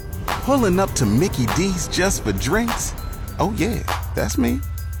Pulling up to Mickey D's just for drinks? Oh yeah, that's me.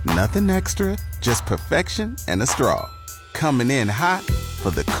 Nothing extra, just perfection and a straw. Coming in hot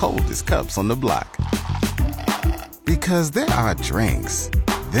for the coldest cups on the block. Because there are drinks.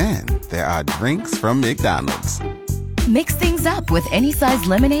 Then there are drinks from McDonald's. Mix things up with any size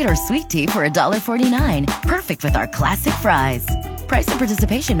lemonade or sweet tea for $1.49. Perfect with our classic fries. Price and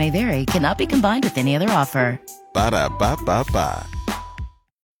participation may vary. Cannot be combined with any other offer. Ba-da-ba-ba-ba.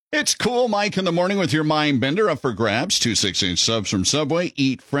 It's Cool Mike in the morning with your Mindbender up for grabs. 2 6-inch subs from Subway.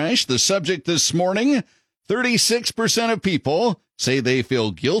 Eat fresh. The subject this morning, 36% of people say they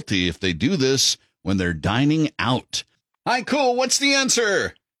feel guilty if they do this when they're dining out. Hi, Cool. What's the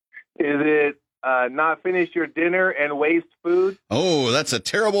answer? Is it not finish your dinner and waste food? Oh, that's a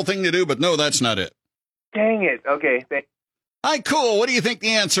terrible thing to do, but no, that's not it. Dang it. Okay. Hi, Cool. What do you think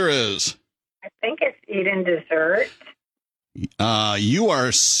the answer is? I think it's eating dessert. You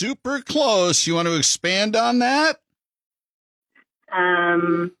are super close. You want to expand on that?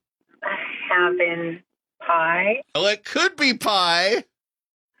 Having pie, Well, it could be pie.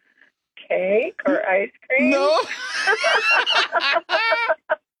 cake, or ice cream. No.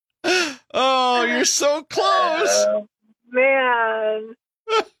 Oh, you're so close. Oh, man.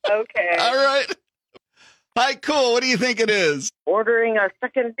 Okay. All right. Hi, Cool. What do you think it is? Ordering our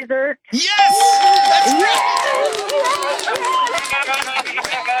second dessert. Yes! That's right.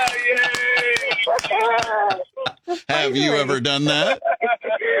 Have you ever done that?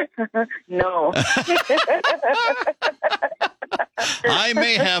 No. I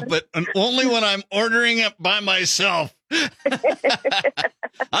may have, but only when I'm ordering it by myself. I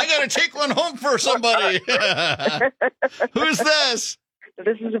got to take one home for somebody. Who's this?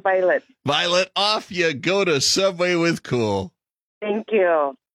 This is Violet. Violet, off you go to Subway with Cool. Thank you.